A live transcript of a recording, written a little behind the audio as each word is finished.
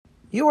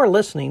You are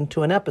listening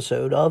to an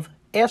episode of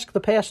Ask the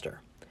Pastor.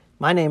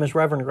 My name is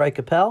Reverend Greg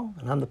Capel,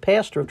 and I'm the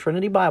pastor of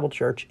Trinity Bible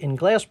Church in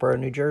Glassboro,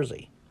 New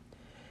Jersey.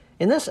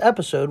 In this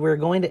episode, we're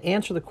going to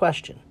answer the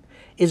question,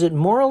 is it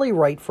morally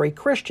right for a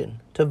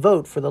Christian to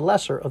vote for the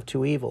lesser of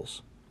two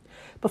evils?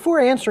 Before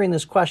answering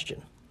this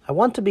question, I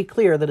want to be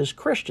clear that as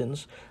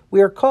Christians,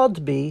 we are called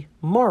to be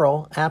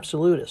moral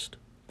absolutists.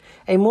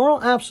 A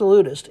moral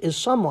absolutist is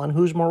someone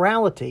whose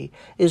morality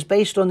is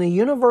based on the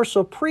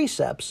universal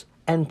precepts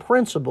and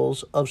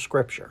principles of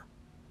Scripture.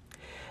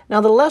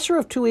 Now, the lesser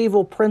of two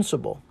evil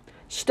principle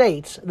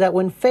states that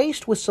when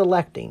faced with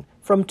selecting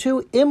from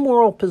two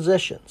immoral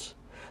positions,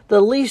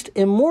 the least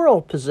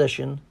immoral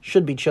position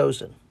should be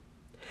chosen.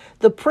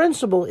 The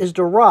principle is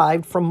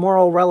derived from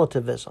moral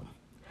relativism,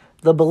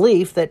 the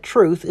belief that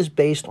truth is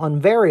based on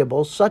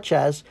variables such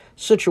as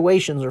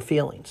situations or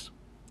feelings.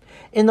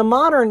 In the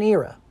modern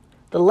era,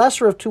 the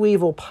lesser of two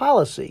evil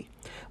policy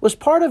was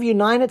part of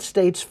United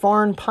States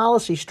foreign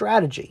policy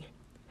strategy,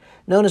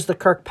 known as the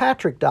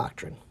Kirkpatrick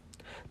Doctrine,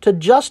 to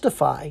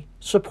justify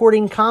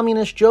supporting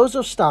communist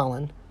Joseph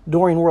Stalin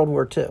during World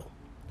War II.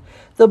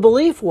 The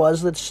belief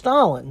was that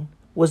Stalin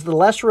was the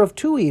lesser of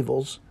two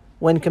evils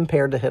when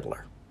compared to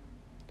Hitler.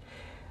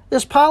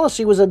 This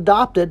policy was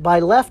adopted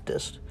by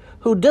leftists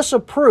who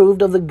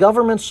disapproved of the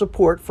government's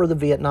support for the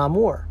Vietnam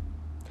War.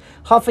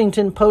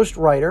 Huffington Post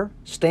writer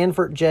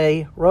Stanford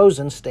J.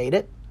 Rosen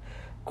stated,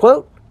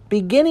 quote,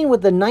 "Beginning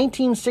with the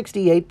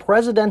 1968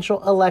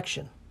 presidential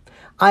election,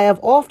 I have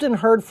often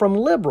heard from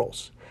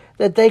liberals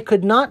that they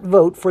could not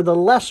vote for the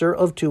lesser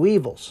of two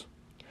evils.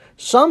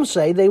 Some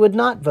say they would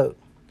not vote.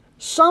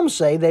 Some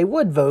say they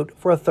would vote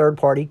for a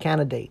third-party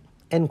candidate."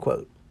 End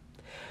quote.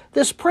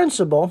 This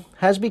principle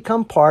has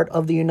become part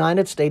of the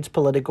United States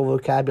political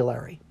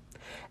vocabulary.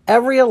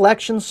 Every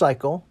election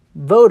cycle,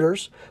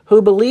 voters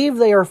who believe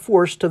they are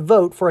forced to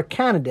vote for a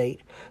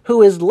candidate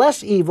who is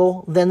less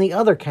evil than the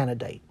other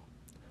candidate.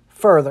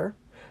 Further,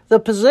 the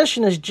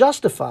position is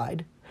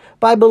justified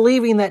by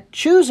believing that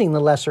choosing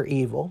the lesser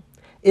evil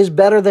is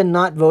better than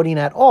not voting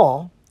at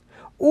all,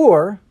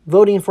 or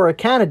voting for a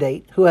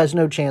candidate who has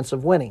no chance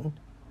of winning,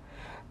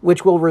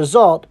 which will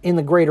result in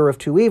the greater of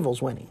two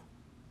evils winning.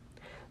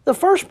 The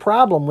first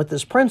problem with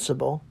this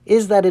principle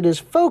is that it is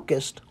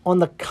focused on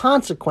the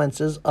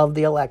consequences of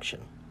the election.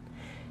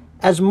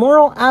 As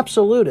moral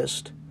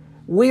absolutists,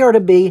 we are to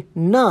be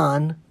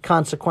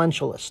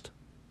non-consequentialist.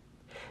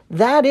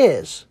 That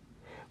is,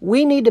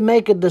 we need to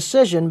make a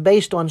decision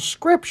based on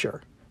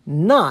Scripture,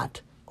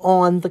 not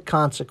on the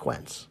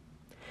consequence.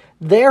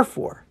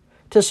 Therefore,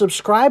 to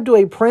subscribe to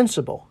a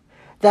principle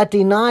that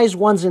denies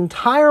one's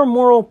entire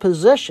moral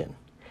position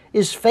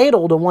is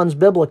fatal to one's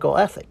biblical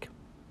ethic.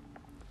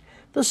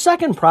 The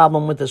second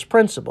problem with this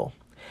principle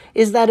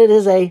is that it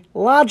is a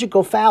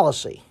logical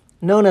fallacy,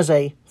 known as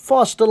a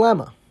false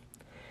dilemma.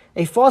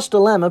 A false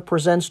dilemma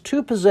presents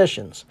two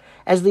positions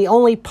as the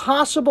only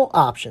possible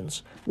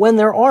options when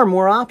there are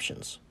more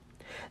options.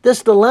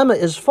 This dilemma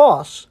is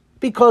false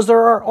because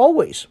there are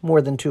always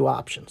more than two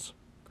options.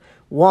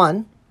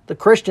 One, the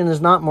Christian is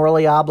not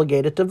morally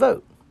obligated to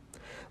vote.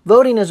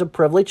 Voting is a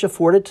privilege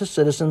afforded to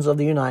citizens of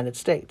the United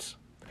States.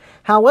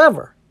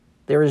 However,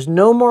 there is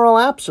no moral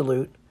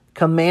absolute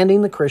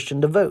commanding the Christian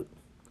to vote.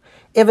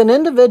 If an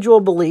individual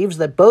believes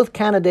that both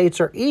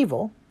candidates are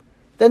evil,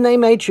 then they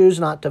may choose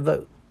not to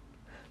vote.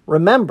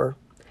 Remember,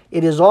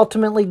 it is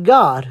ultimately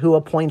God who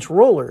appoints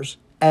rulers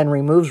and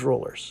removes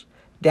rulers.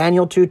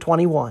 Daniel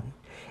 2:21.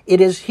 It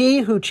is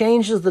He who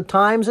changes the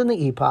times and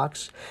the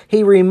epochs.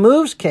 He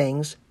removes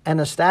kings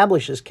and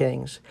establishes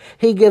kings.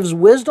 He gives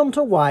wisdom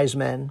to wise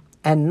men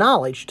and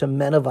knowledge to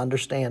men of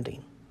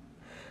understanding.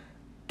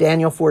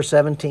 Daniel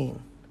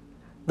 4:17.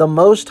 The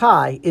Most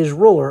High is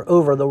ruler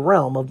over the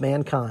realm of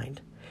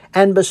mankind,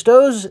 and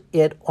bestows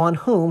it on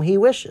whom He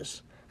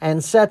wishes,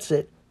 and sets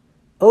it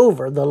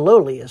over the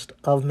lowliest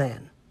of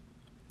men.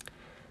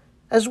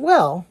 As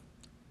well,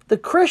 the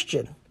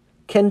Christian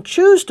can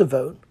choose to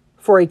vote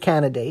for a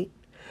candidate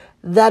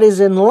that is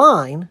in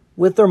line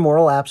with their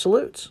moral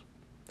absolutes.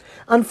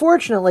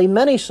 Unfortunately,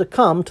 many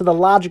succumb to the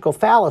logical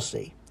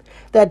fallacy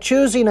that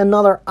choosing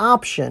another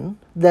option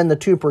than the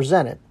two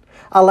presented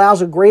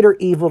allows a greater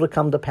evil to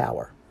come to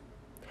power.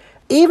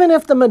 Even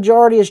if the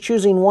majority is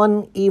choosing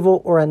one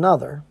evil or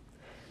another,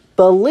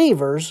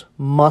 believers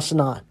must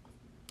not.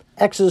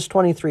 Exodus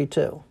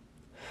 23:2.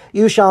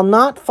 You shall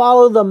not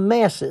follow the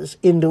masses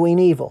in doing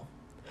evil,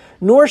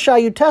 nor shall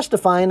you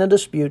testify in a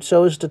dispute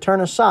so as to turn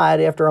aside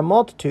after a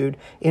multitude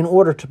in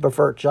order to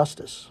pervert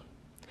justice.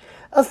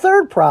 A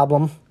third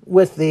problem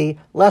with the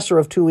lesser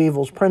of two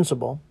evils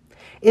principle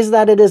is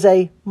that it is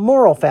a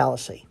moral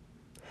fallacy.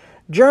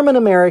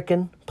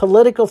 German-American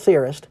political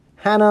theorist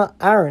Hannah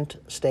Arendt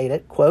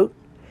stated, quote,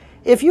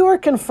 "If you are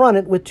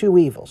confronted with two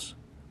evils,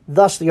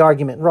 thus the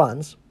argument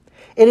runs,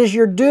 it is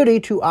your duty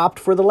to opt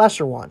for the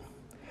lesser one,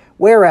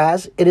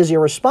 whereas it is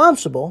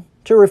irresponsible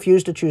to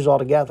refuse to choose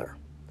altogether.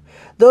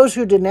 Those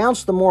who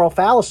denounce the moral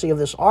fallacy of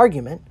this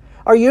argument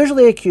are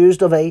usually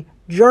accused of a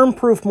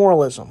germ-proof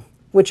moralism,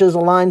 which is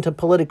aligned to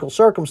political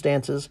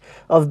circumstances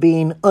of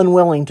being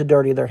unwilling to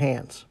dirty their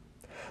hands.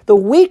 The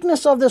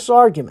weakness of this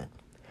argument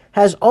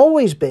has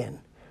always been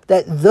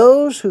that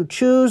those who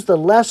choose the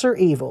lesser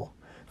evil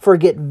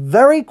forget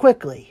very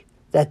quickly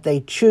that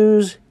they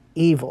choose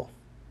evil.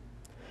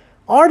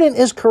 Arden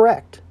is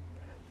correct.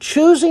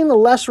 Choosing the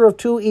lesser of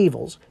two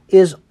evils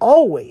is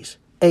always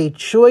a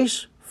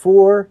choice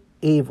for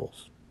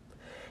evils.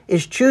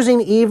 Is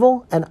choosing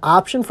evil an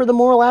option for the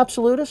moral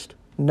absolutist?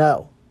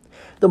 No.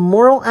 The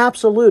moral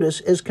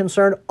absolutist is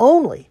concerned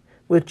only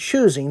with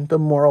choosing the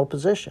moral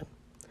position.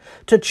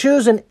 To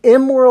choose an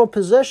immoral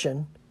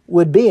position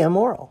would be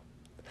immoral.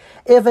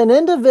 If an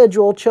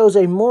individual chose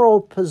a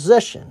moral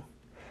position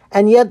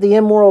and yet the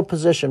immoral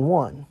position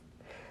won,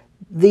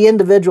 the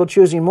individual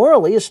choosing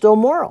morally is still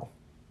moral,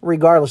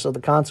 regardless of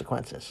the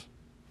consequences.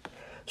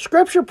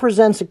 Scripture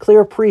presents a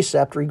clear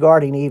precept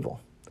regarding evil.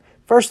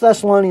 1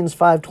 Thessalonians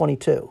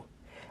 5:22,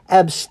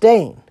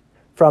 abstain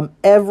from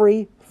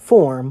every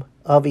form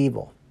of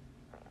evil.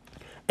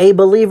 A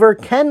believer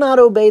cannot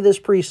obey this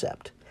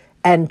precept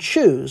and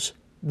choose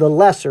the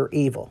lesser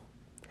evil.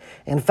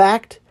 In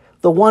fact,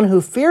 the one who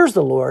fears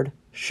the Lord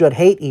should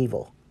hate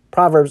evil.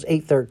 Proverbs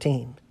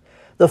 8:13.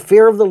 The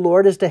fear of the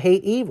Lord is to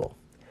hate evil.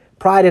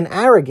 Pride and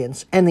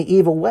arrogance and the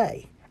evil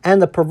way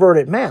and the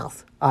perverted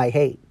mouth I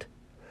hate.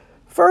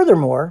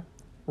 Furthermore,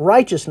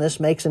 righteousness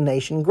makes a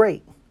nation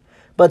great,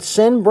 but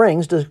sin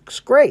brings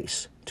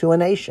disgrace to a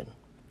nation.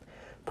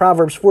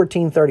 Proverbs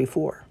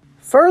 14:34.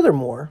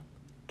 Furthermore,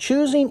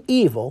 choosing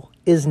evil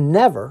is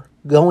never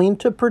going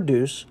to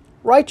produce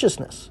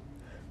righteousness.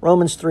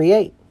 Romans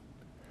 3:8.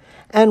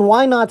 And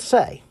why not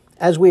say,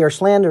 as we are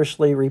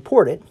slanderously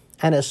reported,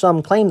 and as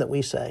some claim that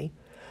we say,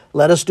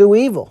 let us do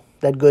evil,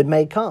 that good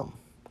may come.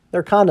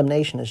 Their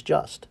condemnation is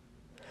just.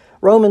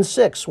 Romans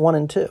 6:1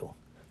 and 2.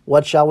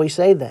 What shall we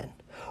say then?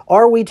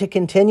 Are we to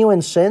continue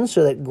in sin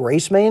so that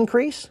grace may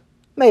increase?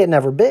 May it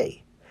never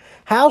be.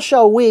 How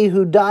shall we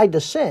who died to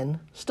sin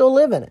still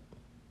live in it?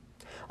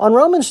 On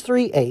Romans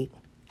 3:8,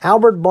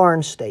 Albert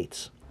Barnes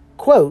states,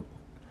 quote,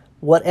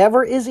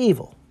 whatever is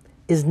evil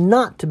is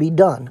not to be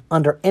done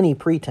under any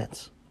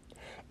pretense.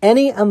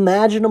 Any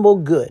imaginable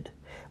good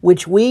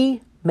which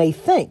we may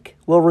think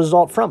will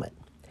result from it,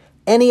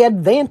 any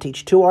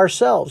advantage to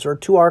ourselves or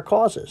to our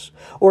causes,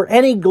 or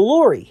any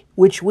glory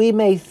which we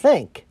may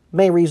think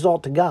may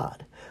result to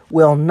God,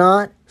 will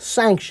not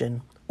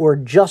sanction or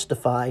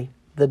justify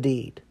the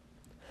deed.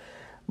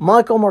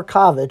 Michael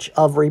Markovich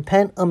of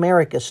Repent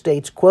America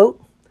states, quote,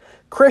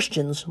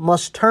 Christians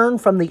must turn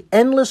from the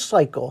endless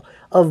cycle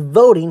of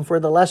voting for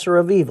the lesser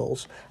of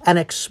evils and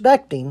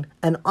expecting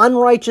an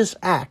unrighteous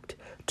act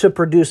to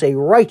produce a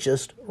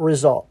righteous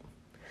result.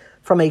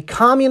 From a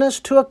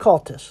communist to a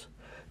cultist,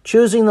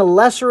 choosing the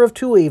lesser of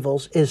two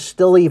evils is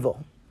still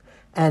evil,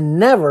 and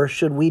never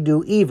should we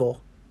do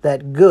evil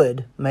that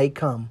good may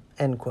come,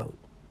 end quote.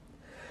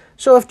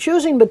 So if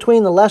choosing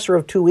between the lesser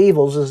of two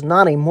evils is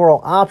not a moral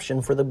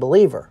option for the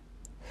believer,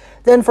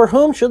 then for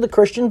whom should the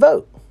Christian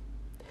vote?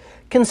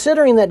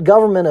 Considering that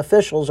government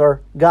officials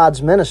are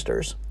God's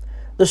ministers,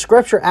 the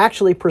Scripture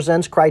actually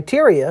presents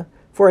criteria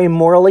for a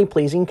morally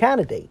pleasing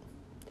candidate.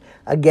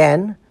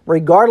 Again,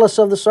 regardless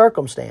of the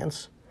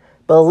circumstance,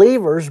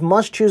 believers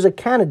must choose a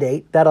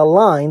candidate that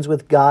aligns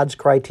with God's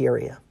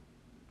criteria.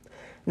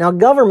 Now,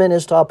 government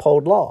is to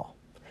uphold law.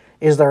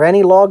 Is there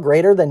any law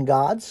greater than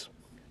God's?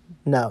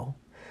 No,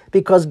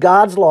 because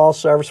God's law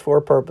serves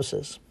four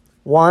purposes.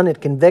 1,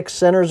 it convicts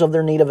sinners of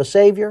their need of a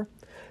Savior.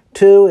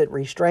 2, it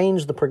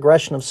restrains the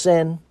progression of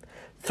sin.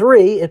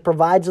 3, it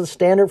provides the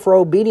standard for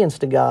obedience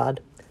to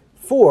God.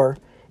 4,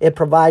 it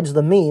provides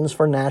the means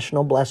for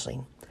national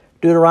blessing.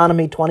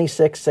 Deuteronomy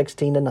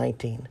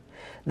 26:16-19.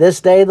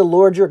 This day the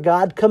Lord your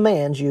God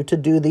commands you to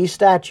do these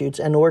statutes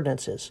and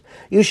ordinances.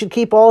 You should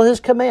keep all his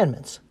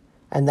commandments,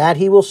 and that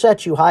he will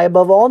set you high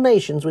above all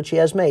nations which he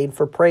has made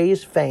for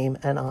praise, fame,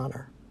 and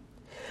honor.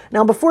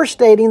 Now, before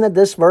stating that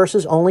this verse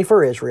is only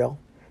for Israel,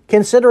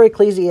 consider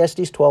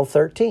Ecclesiastes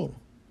 12:13.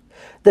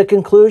 The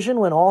conclusion,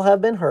 when all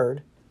have been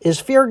heard, is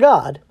fear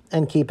God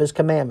and keep his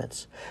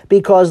commandments,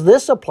 because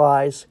this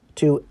applies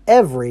to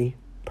every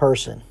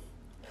person.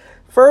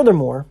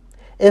 Furthermore,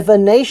 if a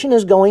nation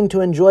is going to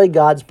enjoy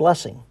God's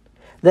blessing,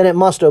 then it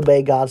must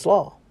obey God's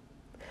law.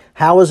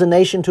 How is a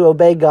nation to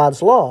obey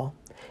God's law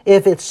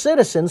if its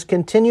citizens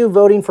continue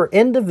voting for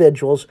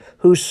individuals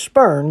who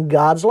spurn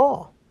God's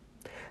law?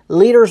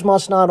 Leaders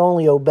must not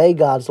only obey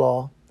God's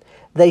law,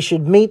 they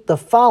should meet the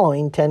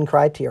following 10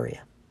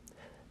 criteria.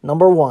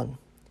 Number 1,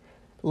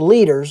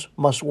 leaders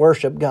must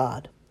worship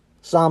God.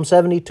 Psalm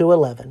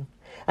 72:11.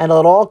 And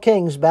let all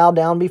kings bow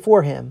down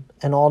before him,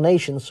 and all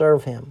nations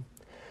serve him.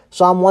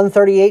 Psalm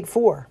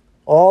 138:4.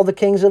 All the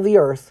kings of the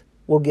earth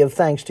will give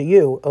thanks to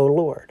you, O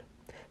Lord.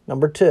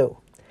 Number 2,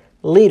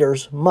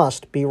 leaders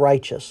must be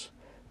righteous.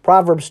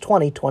 Proverbs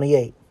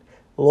 20:28.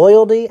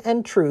 Loyalty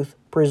and truth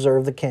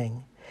preserve the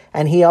king,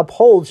 and he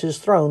upholds his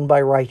throne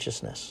by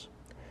righteousness.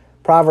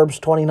 Proverbs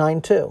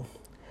 29:2.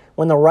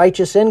 When the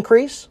righteous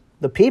increase,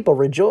 the people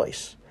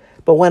rejoice.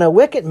 But when a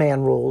wicked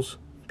man rules,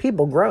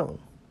 people groan.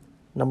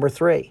 Number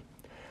 3,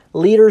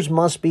 leaders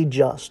must be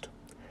just.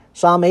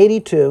 Psalm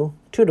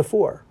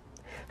 82:2-4.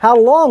 How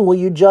long will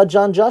you judge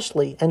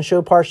unjustly and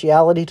show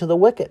partiality to the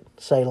wicked?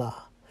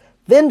 Selah.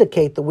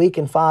 Vindicate the weak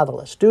and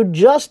fatherless. Do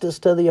justice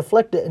to the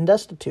afflicted and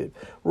destitute.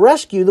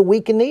 Rescue the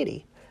weak and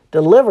needy.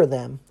 Deliver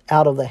them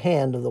out of the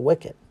hand of the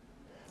wicked.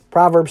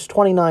 Proverbs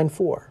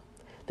 29:4.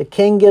 The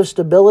king gives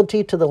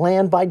stability to the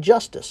land by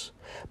justice,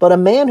 but a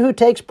man who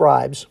takes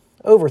bribes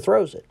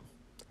overthrows it.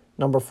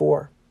 Number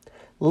 4.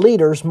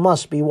 Leaders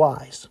must be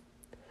wise.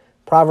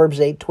 Proverbs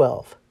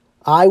 8:12.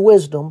 I,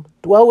 wisdom,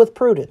 dwell with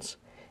prudence,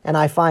 and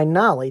I find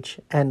knowledge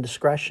and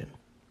discretion.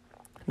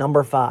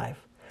 Number 5.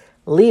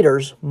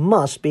 Leaders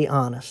must be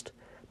honest.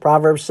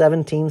 Proverbs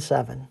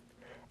 17:7.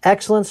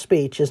 Excellent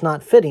speech is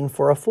not fitting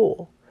for a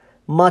fool,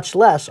 much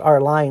less are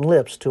lying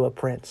lips to a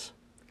prince.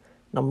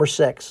 Number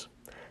 6.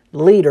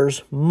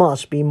 Leaders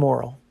must be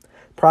moral.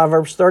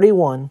 Proverbs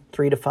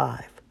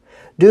 31:3-5.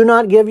 Do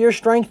not give your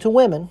strength to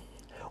women,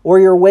 or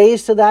your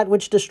ways to that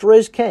which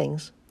destroys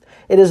kings.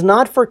 It is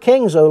not for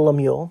kings, O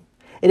Lemuel.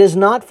 It is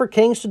not for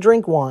kings to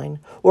drink wine,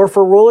 or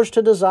for rulers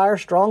to desire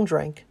strong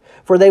drink,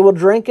 for they will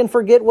drink and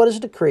forget what is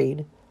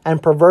decreed,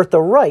 and pervert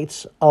the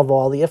rights of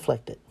all the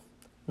afflicted.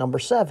 Number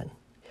 7.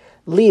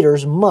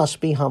 Leaders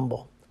must be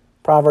humble.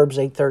 Proverbs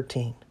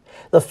 8:13.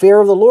 The fear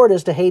of the Lord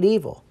is to hate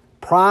evil,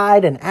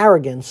 pride and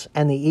arrogance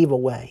and the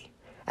evil way,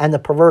 and the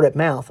perverted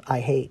mouth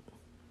I hate.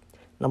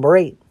 Number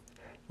 8.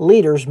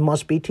 Leaders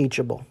must be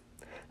teachable.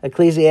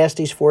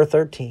 Ecclesiastes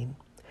 4:13.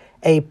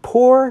 A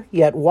poor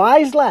yet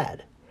wise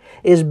lad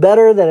is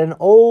better than an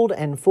old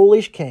and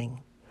foolish king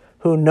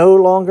who no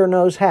longer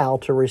knows how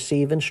to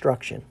receive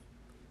instruction.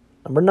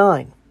 Number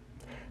 9.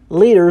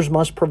 Leaders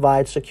must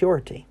provide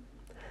security.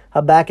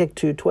 Habakkuk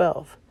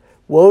 2:12.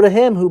 Woe to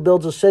him who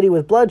builds a city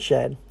with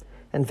bloodshed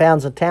and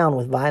founds a town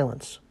with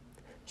violence.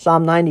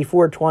 Psalm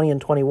 94:20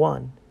 and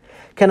 21.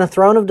 Can a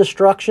throne of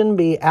destruction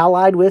be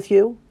allied with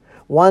you,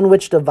 one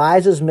which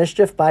devises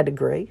mischief by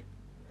degree?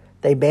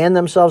 They band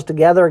themselves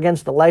together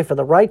against the life of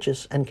the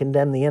righteous and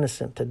condemn the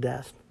innocent to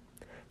death.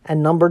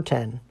 And number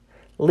 10,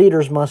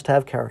 leaders must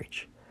have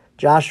courage.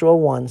 Joshua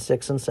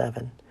 1:6 and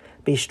 7.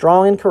 Be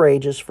strong and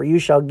courageous, for you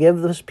shall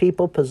give this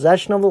people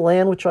possession of the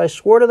land which I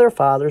swore to their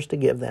fathers to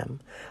give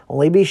them.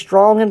 Only be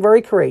strong and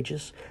very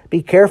courageous.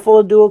 Be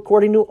careful to do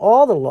according to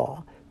all the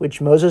law which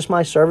Moses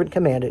my servant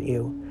commanded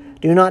you.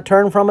 Do not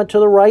turn from it to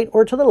the right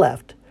or to the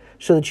left,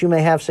 so that you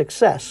may have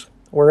success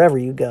wherever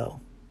you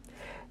go.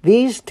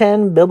 These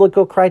 10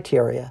 biblical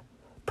criteria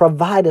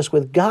provide us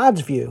with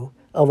God's view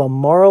of a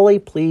morally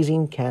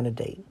pleasing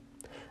candidate.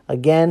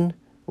 Again,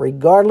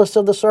 regardless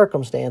of the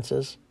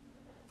circumstances,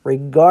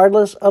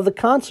 regardless of the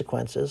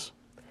consequences,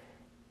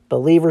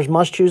 believers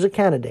must choose a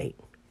candidate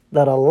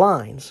that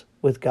aligns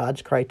with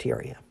God's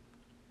criteria.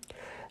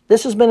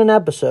 This has been an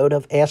episode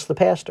of Ask the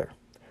Pastor.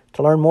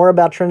 To learn more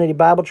about Trinity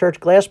Bible Church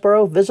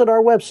Glassboro, visit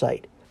our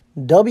website,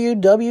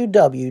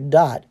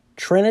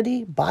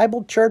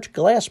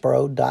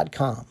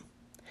 www.trinitybiblechurchglassboro.com.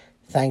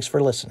 Thanks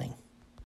for listening.